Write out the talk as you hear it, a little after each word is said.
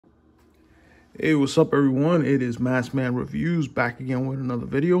Hey, what's up, everyone? It is MSKMANREVIEWS back again with another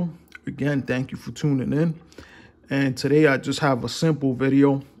video. Again, thank you for tuning in. And today I just have a simple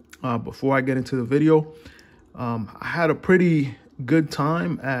video. Before I get into the video, I had a pretty good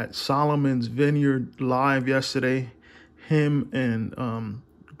time at Solomon's Vineyard Live yesterday. Him and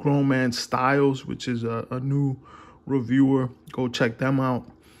Grown Man Styles, which is a new reviewer. Go check them out.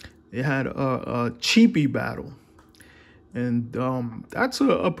 They had a cheapie battle. And that's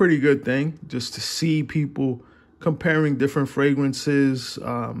a pretty good thing, just to see people comparing different fragrances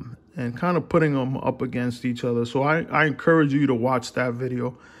and kind of putting them up against each other. So I encourage you to watch that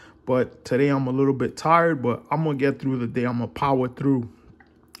video. But today I'm a little bit tired, but I'm going to get through the day. I'm going to power through.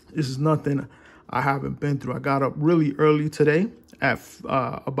 This is nothing I haven't been through. I got up really early today at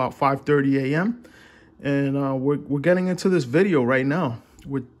about 5:30 a.m. And we're getting into this video right now.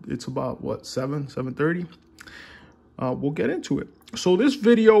 It's about, what, 7:30? We'll get into it. So this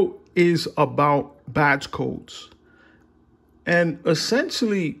video is about batch codes. And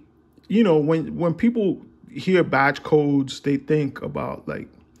essentially, you know, when people hear batch codes, they think about, like,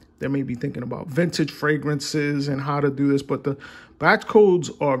 they may be thinking about vintage fragrances and how to do this. But the batch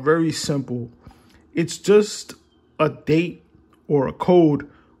codes are very simple. It's just a date or a code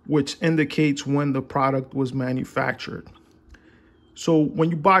which indicates when the product was manufactured. So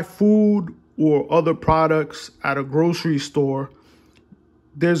when you buy food or other products at a grocery store,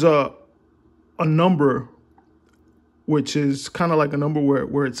 there's a number, which is kind of like a number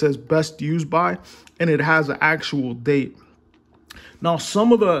where it says best used by, and it has an actual date. Now,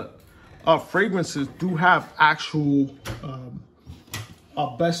 some of the fragrances do have actual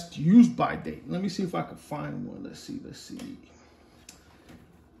best used by date. Let me see if I can find one. Let's see.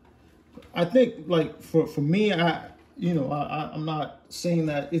 I think, like, for me, I'm not saying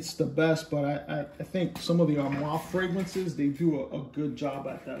that it's the best, but I think some of the Armand fragrances, they do a good job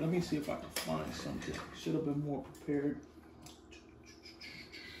at that. Let me see if I can find something. Should have been more prepared.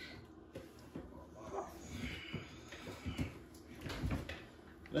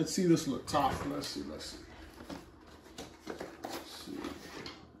 Let's see this look top. Let's see.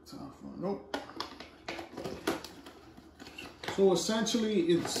 Top one. Nope. So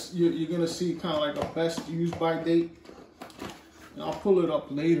essentially, you're gonna see kind of like a best used by date. And I'll pull it up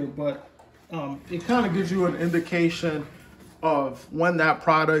later, but it kind of gives you an indication of when that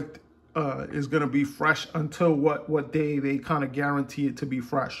product is gonna be fresh until what day they kind of guarantee it to be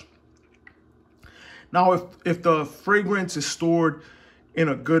fresh. Now, if the fragrance is stored in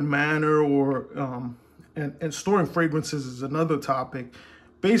a good manner, or and storing fragrances is another topic.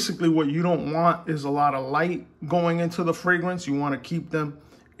 Basically, what you don't want is a lot of light going into the fragrance. You want to keep them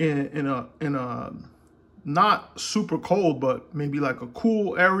in a not super cold, but maybe like a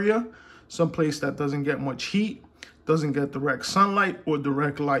cool area, someplace that doesn't get much heat, doesn't get direct sunlight or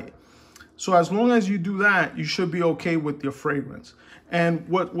direct light. So as long as you do that, you should be okay with your fragrance. And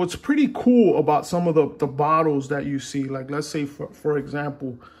what's pretty cool about some of the bottles that you see, like let's say for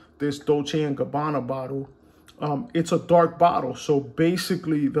example, this Dolce & Gabbana bottle, it's a dark bottle. So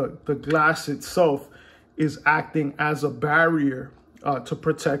basically the glass itself is acting as a barrier to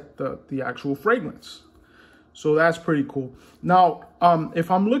protect the actual fragrance. So that's pretty cool. Now,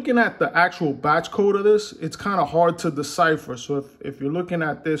 if I'm looking at the actual batch code of this, it's kind of hard to decipher. So if you're looking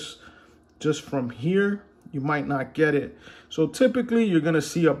at this just from here, you might not get it. So typically you're going to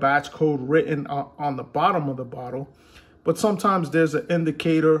see a batch code written on the bottom of the bottle, but sometimes there's an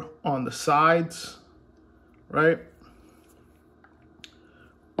indicator on the sides, right?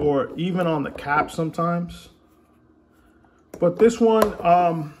 Or even on the cap sometimes. But this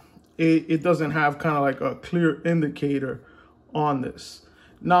one, it doesn't have kind of like a clear indicator on this.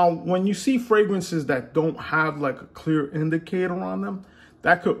 Now, when you see fragrances that don't have like a clear indicator on them,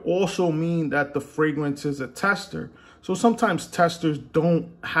 that could also mean that the fragrance is a tester. So sometimes testers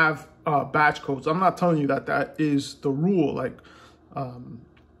don't have batch codes. I'm not telling you that is the rule. Like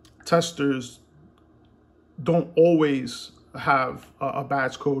testers don't always have a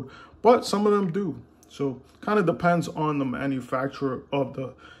batch code, but some of them do. So kind of depends on the manufacturer of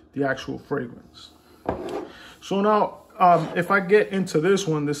the actual fragrance. So now, if I get into this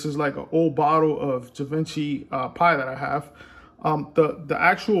one, this is like an old bottle of Givenchy pie that I have. The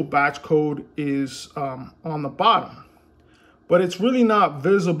actual batch code is on the bottom, but it's really not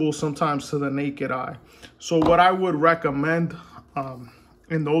visible sometimes to the naked eye. So what I would recommend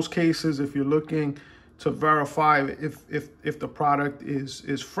in those cases, if you're looking to verify if the product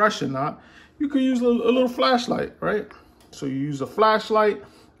is fresh or not, you could use a little flashlight, right? So you use a flashlight,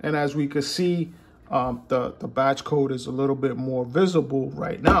 and as we can see, the batch code is a little bit more visible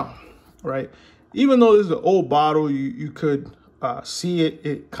right now, right? Even though this is an old bottle, you could see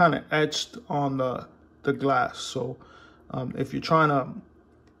it kind of etched on the glass. So if you're trying to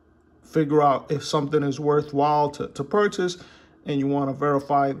figure out if something is worthwhile to purchase and you want to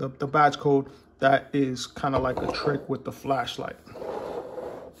verify the batch code, that is kind of like a trick with the flashlight.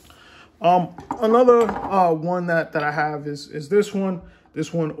 Another one that I have is this one.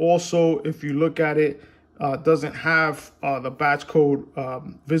 This one also, if you look at it, doesn't have the batch code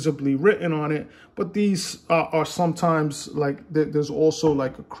visibly written on it, but these are sometimes like, there's also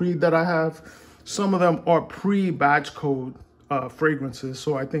like a Creed that I have. Some of them are pre-batch code fragrances.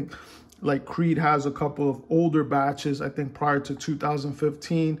 So I think like Creed has a couple of older batches, I think prior to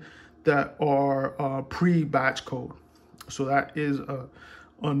 2015, that are pre-batch code. So that is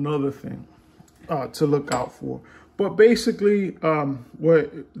another thing to look out for. But basically,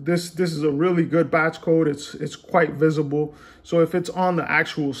 what this is a really good batch code. It's quite visible. So if it's on the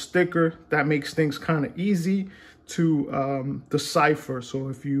actual sticker, that makes things kind of easy to decipher. So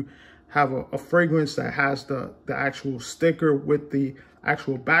if you have a fragrance that has the actual sticker with the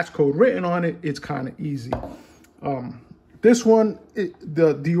actual batch code written on it, it's kind of easy. This one,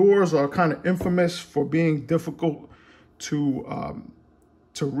 the Dior's are kind of infamous for being difficult to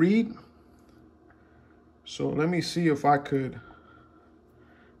read. So let me see if I could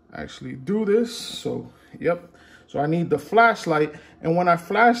actually do this. So, yep. So I need the flashlight. And when I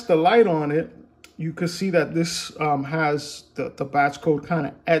flash the light on it, you can see that this has the batch code kind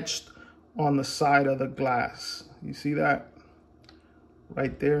of etched on the side of the glass. You see that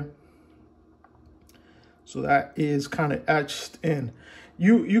right there? So that is kind of etched in.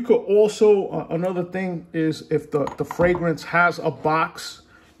 You could also, another thing is if the fragrance has a box,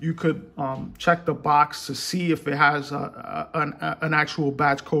 you could check the box to see if it has an actual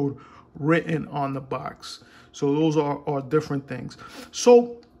batch code written on the box. So those are different things.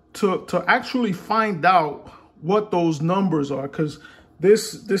 So to actually find out what those numbers are, because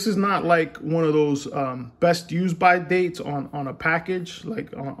this is not like one of those best used by dates on a package,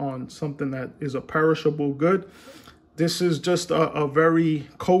 like on something that is a perishable good. This is just a very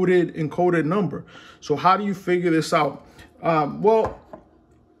encoded number. So how do you figure this out? Well,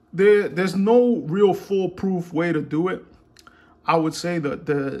 there's no real foolproof way to do it. I would say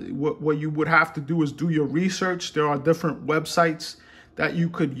that what you would have to do is do your research. There are different websites that you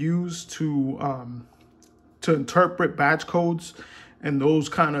could use to interpret batch codes, and those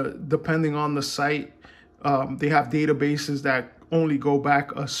kind of, depending on the site, they have databases that only go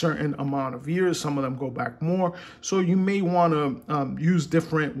back a certain amount of years. Some of them go back more. So you may want to use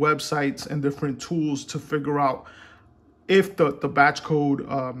different websites and different tools to figure out if the batch code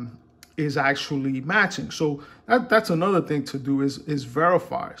is actually matching. So that's another thing to do is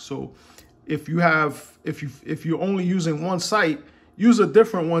verify. So if you're only using one site, use a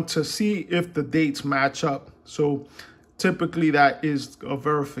different one to see if the dates match up. So typically that is a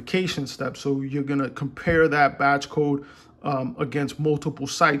verification step. So you're gonna compare that batch code against multiple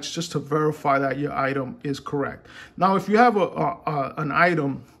sites just to verify that your item is correct. Now, if you have an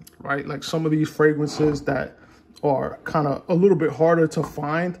item, right, like some of these fragrances that are kind of a little bit harder to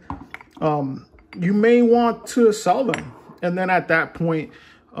find, you may want to sell them. And then at that point,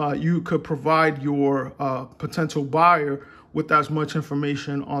 you could provide your potential buyer with as much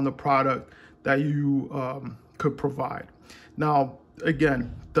information on the product that you could provide. Now,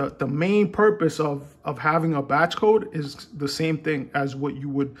 again, the main purpose of having a batch code is the same thing as what you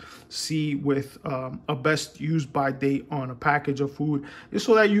would see with a best used by date on a package of food, is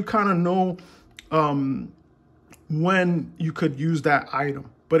so that you kind of know when you could use that item.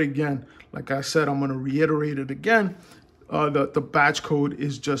 But again, like I said, I'm going to reiterate it again. The batch code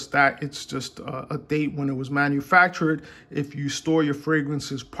is just that. It's just a date when it was manufactured. If you store your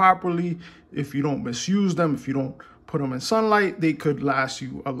fragrances properly, if you don't misuse them, if you don't put them in sunlight, they could last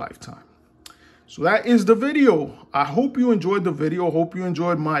you a lifetime. So that is the video. I hope you enjoyed the video. Hope you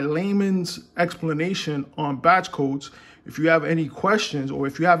enjoyed my layman's explanation on batch codes. If you have any questions or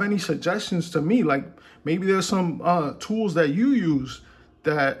if you have any suggestions to me, like maybe there's some tools that you use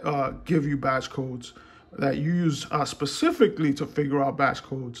that give you batch codes, that you use specifically to figure out batch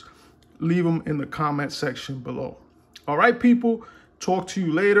codes, leave them in the comment section below. All right, people, talk to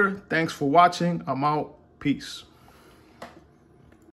you later. Thanks for watching. I'm out. Peace.